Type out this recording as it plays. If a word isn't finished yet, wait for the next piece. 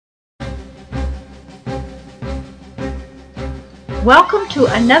Welcome to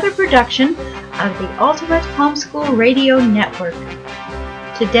another production of the Ultimate Homeschool Radio Network.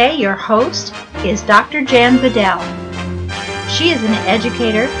 Today your host is Dr. Jan Bedell. She is an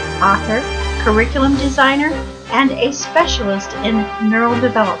educator, author, curriculum designer, and a specialist in neural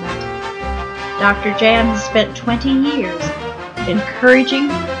development. Dr. Jan has spent 20 years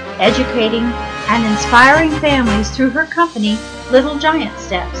encouraging, educating, and inspiring families through her company, Little Giant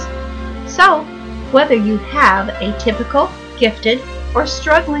Steps. So, whether you have a typical, gifted, or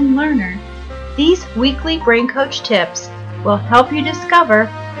struggling learner, these weekly Brain Coach tips will help you discover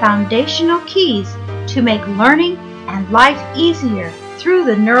foundational keys to make learning and life easier through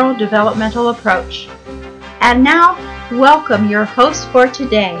the neural developmental approach. And now, welcome your host for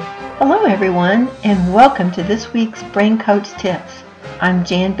today. Hello everyone, and welcome to this week's Brain Coach tips. I'm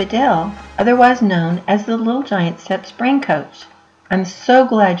Jan Bedell, otherwise known as the Little Giant Steps Brain Coach. I'm so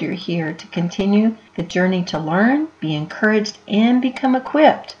glad you're here to continue the journey to learn, be encouraged, and become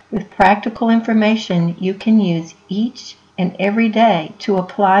equipped with practical information you can use each and every day to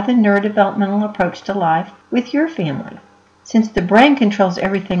apply the neurodevelopmental approach to life with your family. Since the brain controls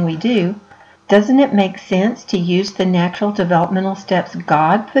everything we do, doesn't it make sense to use the natural developmental steps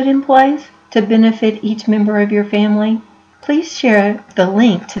God put in place to benefit each member of your family? Please share the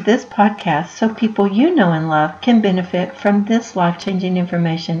link to this podcast so people you know and love can benefit from this life-changing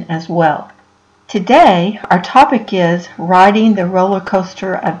information as well. Today, our topic is riding the roller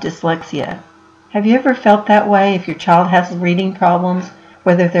coaster of dyslexia. Have you ever felt that way if your child has reading problems,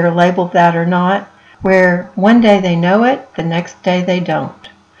 whether they're labeled that or not, where one day they know it, the next day they don't?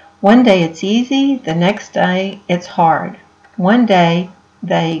 One day it's easy, the next day it's hard. One day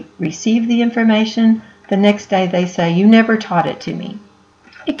they receive the information, the next day they say, "You never taught it to me."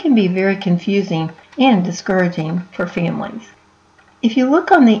 It can be very confusing and discouraging for families. If you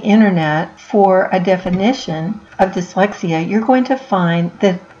look on the internet for a definition of dyslexia, you're going to find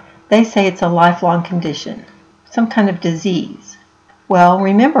that they say it's a lifelong condition, some kind of disease. Well,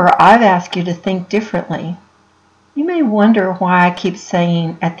 remember, I've asked you to think differently. You may wonder why I keep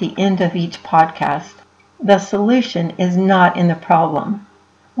saying at the end of each podcast, the solution is not in the problem.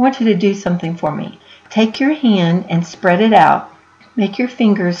 I want you to do something for me. Take your hand and spread it out. Make your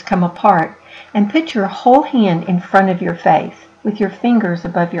fingers come apart and put your whole hand in front of your face with your fingers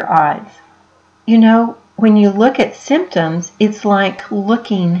above your eyes. You know, when you look at symptoms, it's like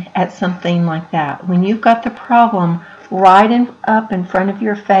looking at something like that. When you've got the problem right up in front of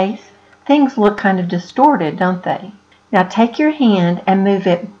your face, things look kind of distorted, don't they? Now take your hand and move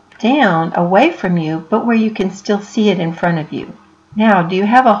it down away from you, but where you can still see it in front of you. Now, do you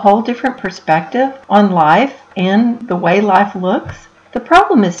have a whole different perspective on life and the way life looks? The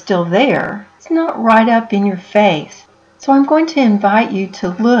problem is still there. It's not right up in your face. So I'm going to invite you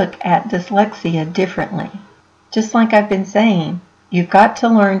to look at dyslexia differently. Just like I've been saying, you've got to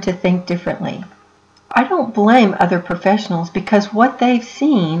learn to think differently. I don't blame other professionals because what they've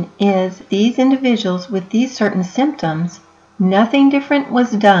seen is these individuals with these certain symptoms, nothing different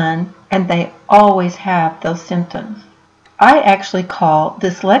was done, and they always have those symptoms. I actually call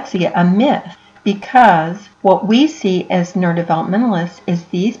dyslexia a myth because what we see as neurodevelopmentalists is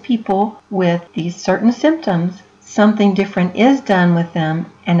these people with these certain symptoms, something different is done with them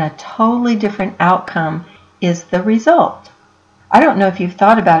and a totally different outcome is the result. I don't know if you've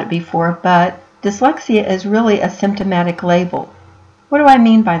thought about it before, but dyslexia is really a symptomatic label. What do I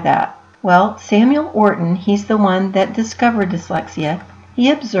mean by that? Well, Samuel Orton, he's the one that discovered dyslexia.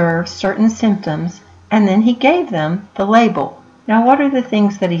 He observed certain symptoms and then he gave them the label. Now, what are the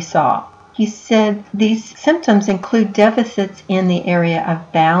things that he saw? He said these symptoms include deficits in the area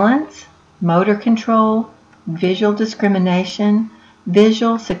of balance, motor control, visual discrimination,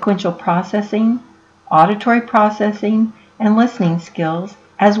 visual sequential processing, auditory processing, and listening skills,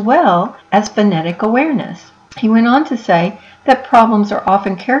 as well as phonetic awareness. He went on to say that problems are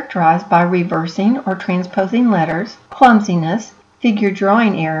often characterized by reversing or transposing letters, clumsiness, figure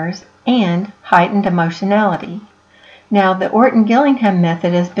drawing errors, and heightened emotionality. Now, the Orton-Gillingham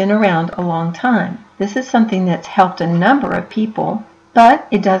method has been around a long time. This is something that's helped a number of people, but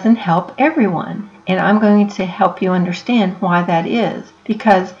it doesn't help everyone. And I'm going to help you understand why that is,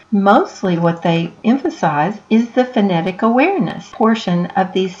 because mostly what they emphasize is the phonetic awareness portion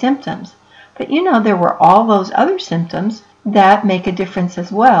of these symptoms. But you know, there were all those other symptoms that make a difference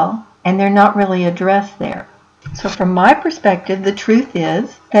as well, and they're not really addressed there. So from my perspective, the truth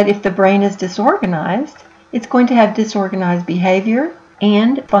is that if the brain is disorganized, it's going to have disorganized behavior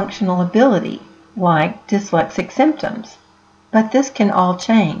and functional ability, like dyslexic symptoms. But this can all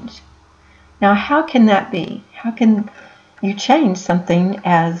change. Now, how can that be? How can you change something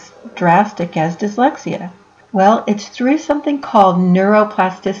as drastic as dyslexia? Well, it's through something called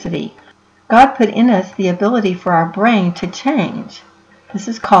neuroplasticity. God put in us the ability for our brain to change. This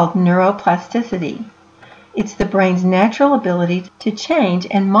is called neuroplasticity. It's the brain's natural ability to change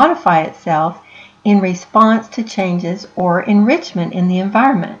and modify itself in response to changes or enrichment in the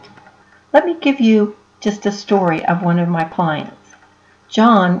environment. Let me give you just a story of one of my clients.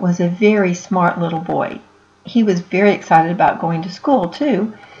 John was a very smart little boy. He was very excited about going to school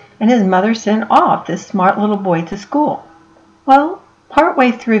too, and his mother sent off this smart little boy to school. Well,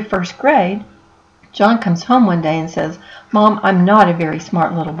 partway through first grade, John comes home one day and says, "Mom, I'm not a very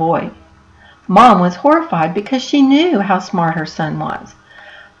smart little boy." Mom was horrified because she knew how smart her son was.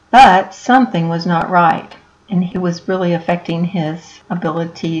 But something was not right, and it was really affecting his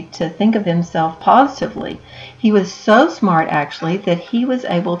ability to think of himself positively. He was so smart, actually, that he was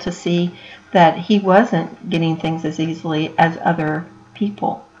able to see that he wasn't getting things as easily as other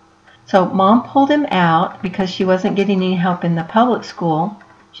people. So Mom pulled him out because she wasn't getting any help in the public school.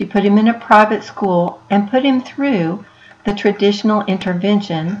 She put him in a private school and put him through the traditional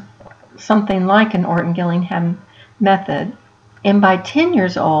intervention, something like an Orton-Gillingham method. And by 10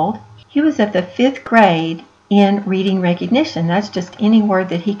 years old, he was at the 5th grade in reading recognition. That's just any word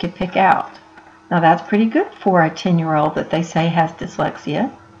that he could pick out. Now that's pretty good for a 10-year-old that they say has dyslexia.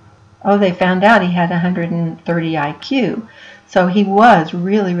 Oh, they found out he had 130 IQ, so he was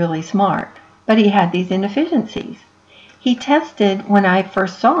really, really smart. But he had these inefficiencies. He tested, when I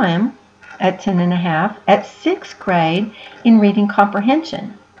first saw him at 10 and a half, at 6th grade in reading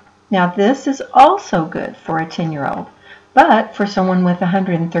comprehension. Now this is also good for a 10-year-old. But for someone with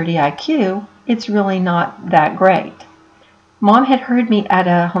 130 IQ, it's really not that great. Mom had heard me at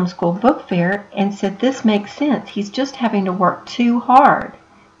a homeschool book fair and said, "This makes sense. He's just having to work too hard."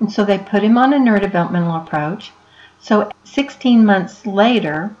 And so they put him on a neurodevelopmental approach. So 16 months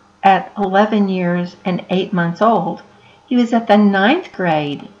later, at 11 years and 8 months old, he was at the 9th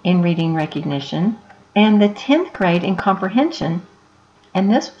grade in reading recognition and the 10th grade in comprehension.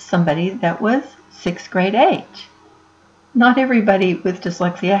 And this was somebody that was 6th grade age. Not everybody with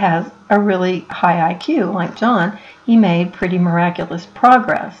dyslexia has a really high IQ like John. He made pretty miraculous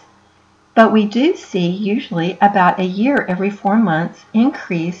progress. But we do see usually about a year every 4 months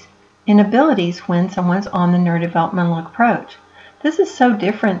increase in abilities when someone's on the neurodevelopmental approach. This is so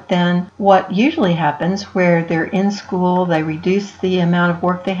different than what usually happens where they're in school, they reduce the amount of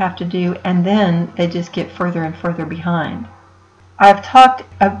work they have to do, and then they just get further and further behind. I've talked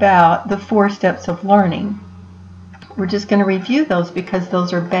about the 4 steps of learning. We're just going to review those because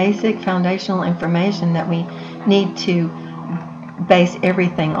those are basic foundational information that we need to base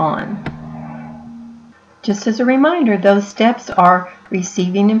everything on. Just as a reminder, those steps are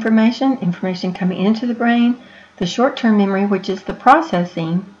receiving information coming into the brain, the short-term memory, which is the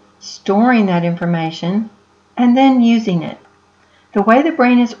processing, storing that information, and then using it. The way the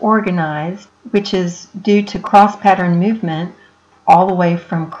brain is organized, which is due to cross-pattern movement, all the way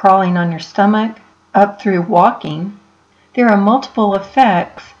from crawling on your stomach up through walking, there are multiple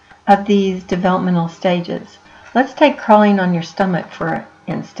effects of these developmental stages. Let's take crawling on your stomach for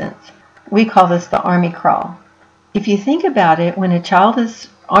instance. We call this the army crawl. If you think about it, when a child is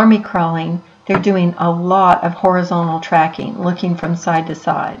army crawling, they're doing a lot of horizontal tracking, looking from side to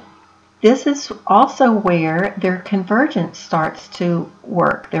side. This is also where their convergence starts to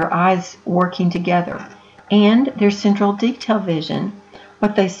work, their eyes working together, and their central detail vision,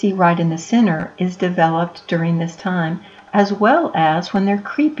 what they see right in the center, is developed during this time, as well as when they're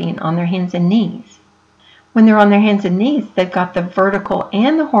creeping on their hands and knees. When they're on their hands and knees, they've got the vertical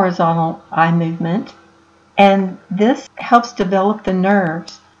and the horizontal eye movement, and this helps develop the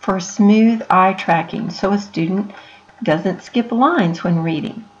nerves for smooth eye tracking so a student doesn't skip lines when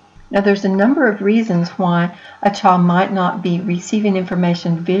reading. Now there's a number of reasons why a child might not be receiving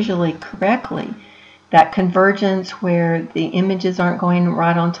information visually correctly. That convergence where the images aren't going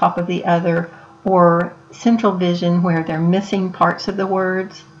right on top of the other, or central vision where they're missing parts of the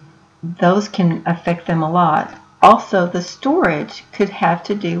words, those can affect them a lot. Also, the storage could have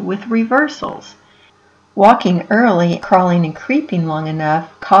to do with reversals. Walking early, crawling and creeping long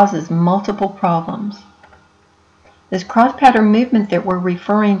enough causes multiple problems. This cross-pattern movement that we're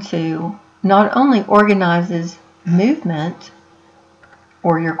referring to not only organizes movement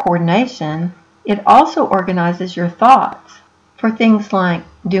or your coordination, it also organizes your thoughts for things like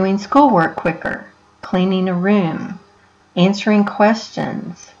doing schoolwork quicker, cleaning a room, answering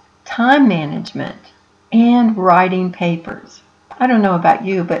questions, time management, and writing papers. I don't know about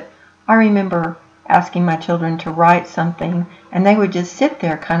you, but I remember asking my children to write something, and they would just sit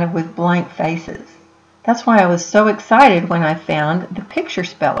there kind of with blank faces. That's why I was so excited when I found the picture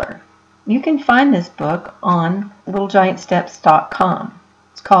speller. You can find this book on littlegiantsteps.com.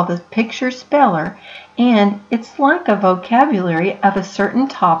 It's called The Picture Speller, and it's like a vocabulary of a certain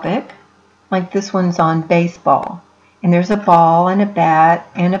topic, like this one's on baseball. And there's a ball and a bat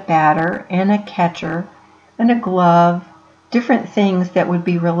and a batter and a catcher and a glove, different things that would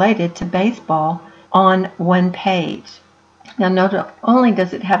be related to baseball on one page. Now, not only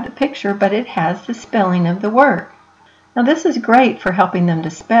does it have the picture, but it has the spelling of the word. Now, this is great for helping them to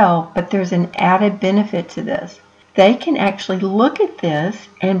spell, but there's an added benefit to this. They can actually look at this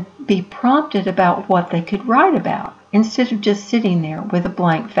and be prompted about what they could write about, instead of just sitting there with a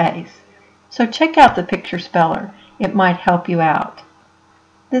blank face. So check out the Picture Speller. It might help you out.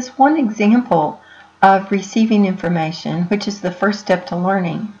 This one example of receiving information, which is the first step to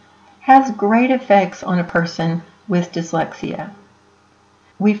learning, has great effects on a person with dyslexia.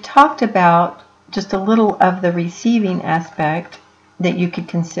 We've talked about just a little of the receiving aspect that you could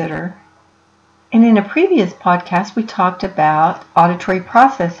consider. And in a previous podcast, we talked about auditory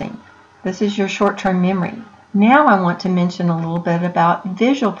processing. This is your short-term memory. Now I want to mention a little bit about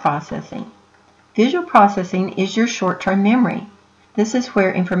visual processing. Visual processing is your short-term memory. This is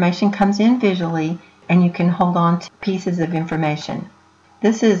where information comes in visually and you can hold on to pieces of information.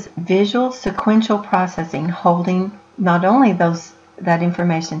 This is visual sequential processing, holding not only that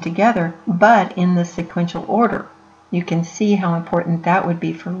information together, but in the sequential order. You can see how important that would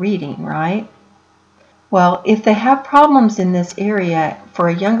be for reading, right? Well, if they have problems in this area, for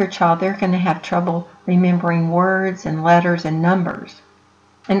a younger child, they're going to have trouble remembering words and letters and numbers.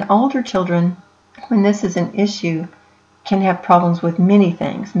 And older children, when this is an issue, can have problems with many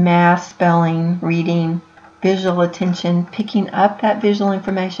things: math, spelling, reading, visual attention, picking up that visual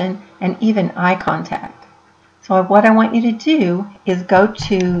information, and even eye contact. So what I want you to do is go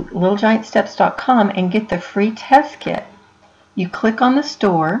to littlegiantsteps.com and get the free test kit. You click on the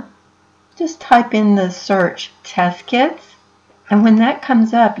store, just type in the search test kits, and when that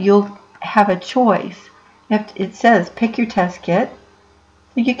comes up, you'll have a choice. It says pick your test kit.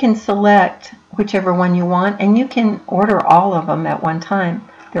 You can select whichever one you want, and you can order all of them at one time.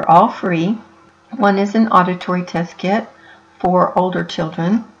 They're all free. One is an auditory test kit for older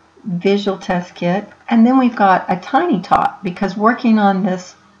children, visual test kit, and then we've got a tiny tot, because working on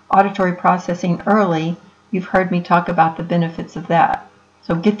this auditory processing early, you've heard me talk about the benefits of that.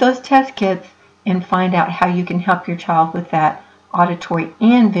 So get those test kits and find out how you can help your child with that auditory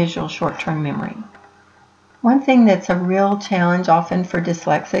and visual short-term memory. One thing that's a real challenge often for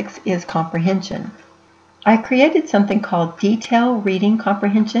dyslexics is comprehension. I created something called Detail Reading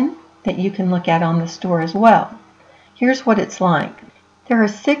Comprehension that you can look at on the store as well. Here's what it's like. There are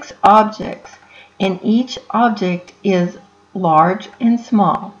 6 objects, and each object is large and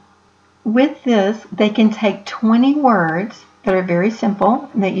small. With this, they can take 20 words that are very simple,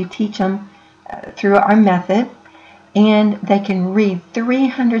 that you teach them through our method, and they can read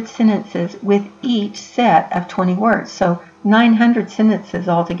 300 sentences with each set of 20 words, so 900 sentences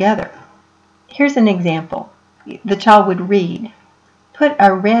altogether. Here's an example. The child would read, "Put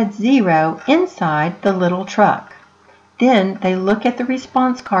a red 0 inside the little truck." Then they look at the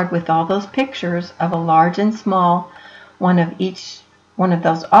response card with all those pictures of a large and small one of each one of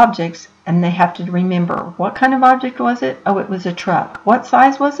those objects, and they have to remember, what kind of object was it? Oh, it was a truck. What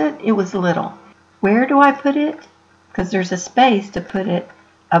size was it? It was little. Where do I put it? Because there's a space to put it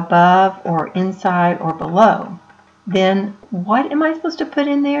above or inside or below. Then what am I supposed to put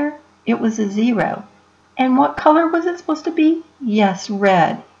in there? It was a 0. And what color was it supposed to be? Yes,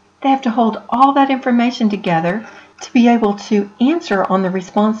 red. They have to hold all that information together to be able to answer on the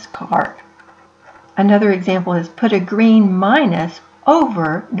response card. Another example is put a green minus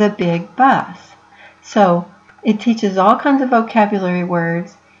over the big bus. So it teaches all kinds of vocabulary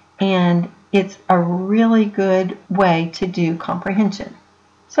words, and it's a really good way to do comprehension.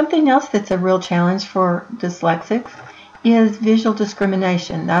 Something else that's a real challenge for dyslexics is visual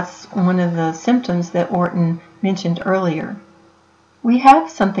discrimination. That's one of the symptoms that Orton mentioned earlier. We have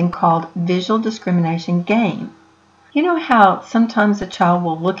something called visual discrimination game. You know how sometimes a child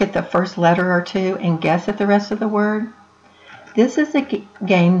will look at the first letter or two and guess at the rest of the word? This is a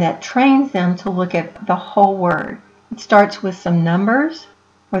game that trains them to look at the whole word. It starts with some numbers,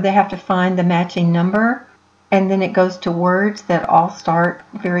 where they have to find the matching number, and then it goes to words that all start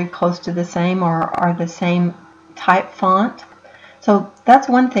very close to the same or are the same type font. So that's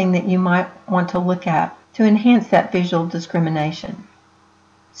one thing that you might want to look at to enhance that visual discrimination.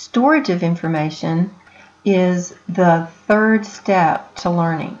 Storage of information is the third step to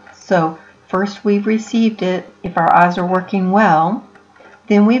learning. So first we've received it if our eyes are working well,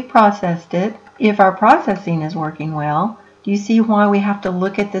 then we've processed it if our processing is working well, Do you see why we have to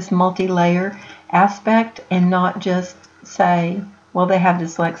look at this multi-layer aspect and not just say, well, they have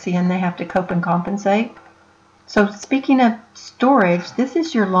dyslexia and they have to cope and compensate? So speaking of storage, this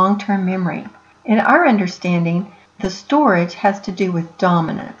is your long-term memory. In our understanding, the storage has to do with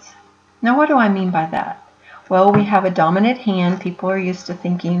dominance. Now, what do I mean by that? Well, we have a dominant hand. People are used to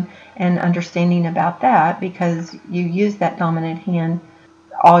thinking and understanding about that because you use that dominant hand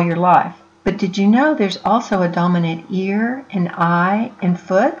all your life. But did you know there's also a dominant ear and eye and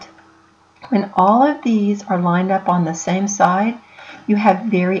foot? When all of these are lined up on the same side, you have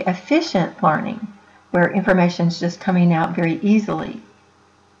very efficient learning, where information is just coming out very easily.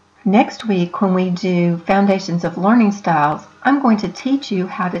 Next week, when we do Foundations of Learning Styles, I'm going to teach you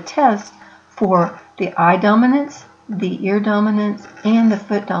how to test for the eye dominance, the ear dominance, and the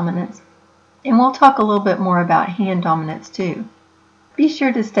foot dominance. And we'll talk a little bit more about hand dominance too. Be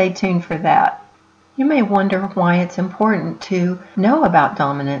sure to stay tuned for that. You may wonder why it's important to know about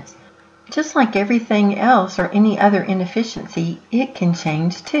dominance. Just like everything else or any other inefficiency, it can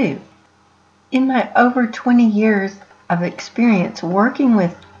change too. In my over 20 years of experience working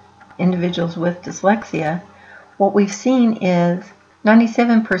with individuals with dyslexia, what we've seen is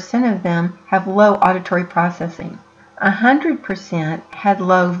 97% of them have low auditory processing. 100% had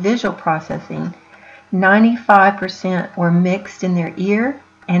low visual processing. 95% were mixed in their ear,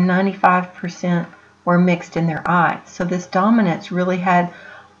 and 95% were mixed in their eye. So this dominance really had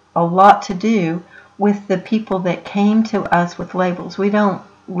a lot to do with the people that came to us with labels. We don't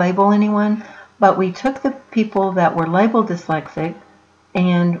label anyone, but we took the people that were labeled dyslexic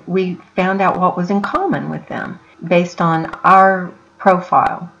and we found out what was in common with them based on our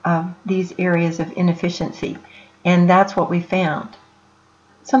profile of these areas of inefficiency. And that's what we found.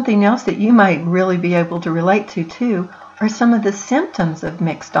 Something else that you might really be able to relate to too are some of the symptoms of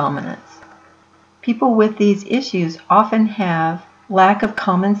mixed dominance. People with these issues often have lack of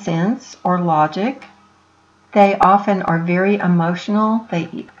common sense or logic. They often are very emotional.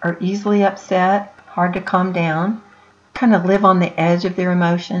 They are easily upset, hard to calm down, kind of live on the edge of their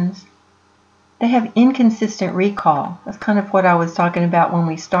emotions. They have inconsistent recall. That's kind of what I was talking about when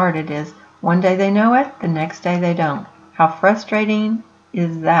we started, is one day they know it, the next day they don't. How frustrating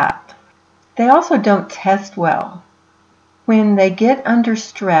is that? They also don't test well. When they get under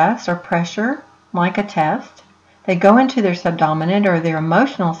stress or pressure, like a test, they go into their subdominant or their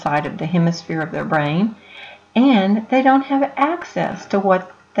emotional side of the hemisphere of their brain, and they don't have access to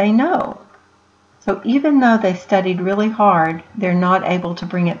what they know. So even though they studied really hard, they're not able to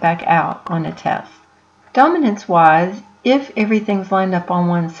bring it back out on a test. Dominance-wise, if everything's lined up on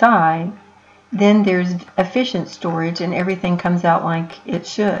one side, then there's efficient storage and everything comes out like it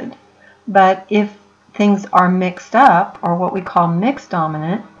should. But if things are mixed up, or what we call mixed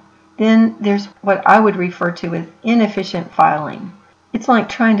dominant, then there's what I would refer to as inefficient filing. It's like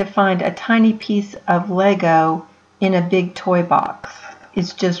trying to find a tiny piece of Lego in a big toy box.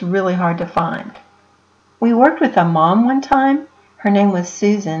 It's just really hard to find. We worked with a mom one time. Her name was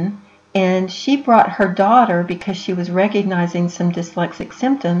Susan, and she brought her daughter because she was recognizing some dyslexic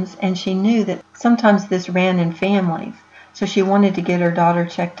symptoms, and she knew that sometimes this ran in families. So she wanted to get her daughter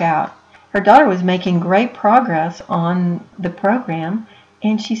checked out. Her daughter was making great progress on the program,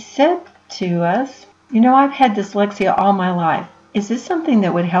 and she said to us, "You know, I've had dyslexia all my life. Is this something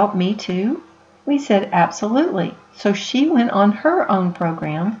that would help me too?" We said, absolutely. So she went on her own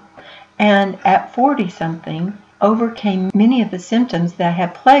program, and at 40-something, overcame many of the symptoms that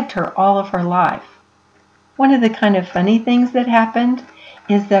had plagued her all of her life. One of the kind of funny things that happened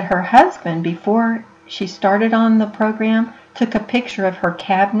is that her husband, before she started on the program, took a picture of her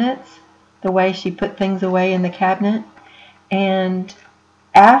cabinets, the way she put things away in the cabinet, and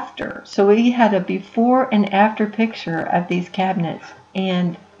after. So we had a before and after picture of these cabinets,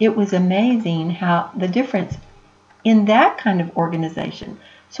 and it was amazing how the difference in that kind of organization.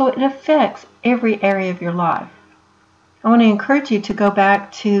 So it affects every area of your life. I want to encourage you to go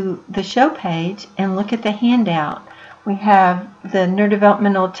back to the show page and look at the handout. We have the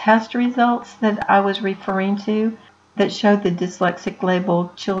neurodevelopmental test results that I was referring to that showed the dyslexic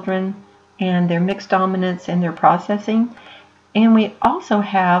labeled children and their mixed dominance and their processing. And we also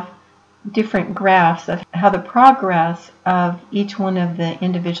have different graphs of how the progress of each one of the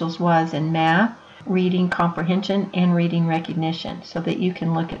individuals was in math, reading comprehension, and reading recognition, so that you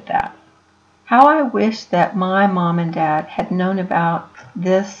can look at that. How I wish that my mom and dad had known about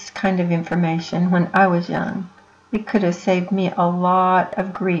this kind of information when I was young. It could have saved me a lot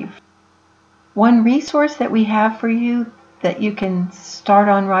of grief. One resource that we have for you that you can start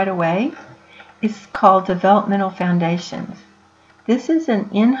on right away is called Developmental Foundations. This is an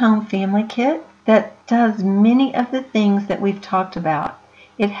in-home family kit that does many of the things that we've talked about.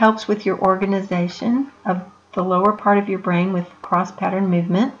 It helps with your organization of the lower part of your brain with cross-pattern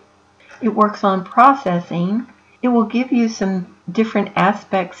movement. It works on processing. It will give you some different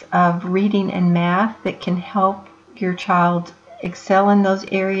aspects of reading and math that can help your child excel in those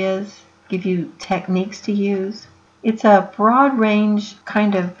areas, give you techniques to use. It's a broad range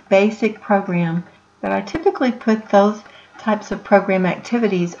kind of basic program, but I typically put those types of program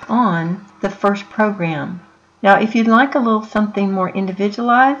activities on the first program. Now, if you'd like a little something more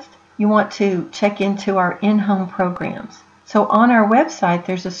individualized, you want to check into our in-home programs. So on our website,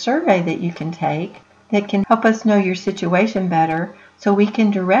 there's a survey that you can take that can help us know your situation better so we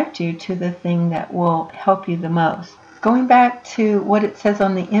can direct you to the thing that will help you the most. Going back to what it says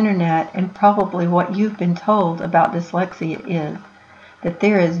on the internet and probably what you've been told about dyslexia is that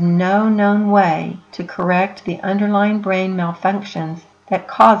there is no known way to correct the underlying brain malfunctions that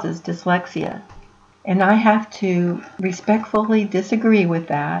causes dyslexia. And I have to respectfully disagree with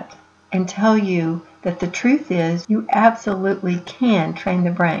that and tell you that the truth is you absolutely can train the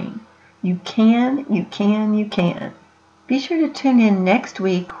brain. You can. Be sure to tune in next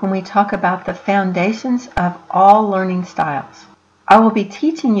week when we talk about the foundations of all learning styles. I will be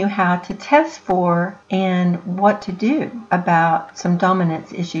teaching you how to test for and what to do about some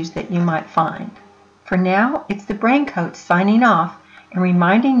dominance issues that you might find. For now, it's the Brain Coach signing off and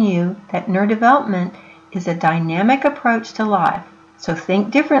reminding you that neurodevelopment is a dynamic approach to life. So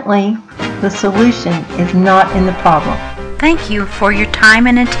think differently. The solution is not in the problem. Thank you for your time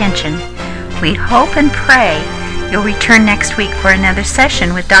and attention. We hope and pray you'll return next week for another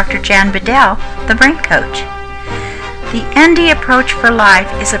session with Dr. Jan Bedell, the Brain Coach. The ND Approach for Life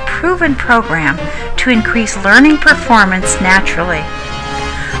is a proven program to increase learning performance naturally.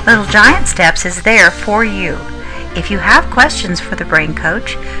 Little Giant Steps is there for you. If you have questions for the Brain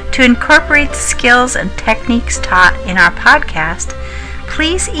Coach to incorporate the skills and techniques taught in our podcast,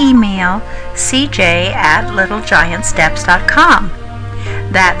 please email cj@littlegiantsteps.com.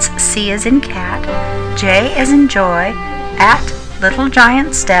 That's C as in cat, J as in joy,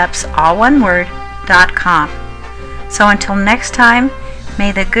 @littlegiantsteps, all one word, .com. So until next time,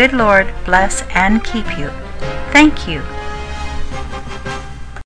 may the good Lord bless and keep you. Thank you.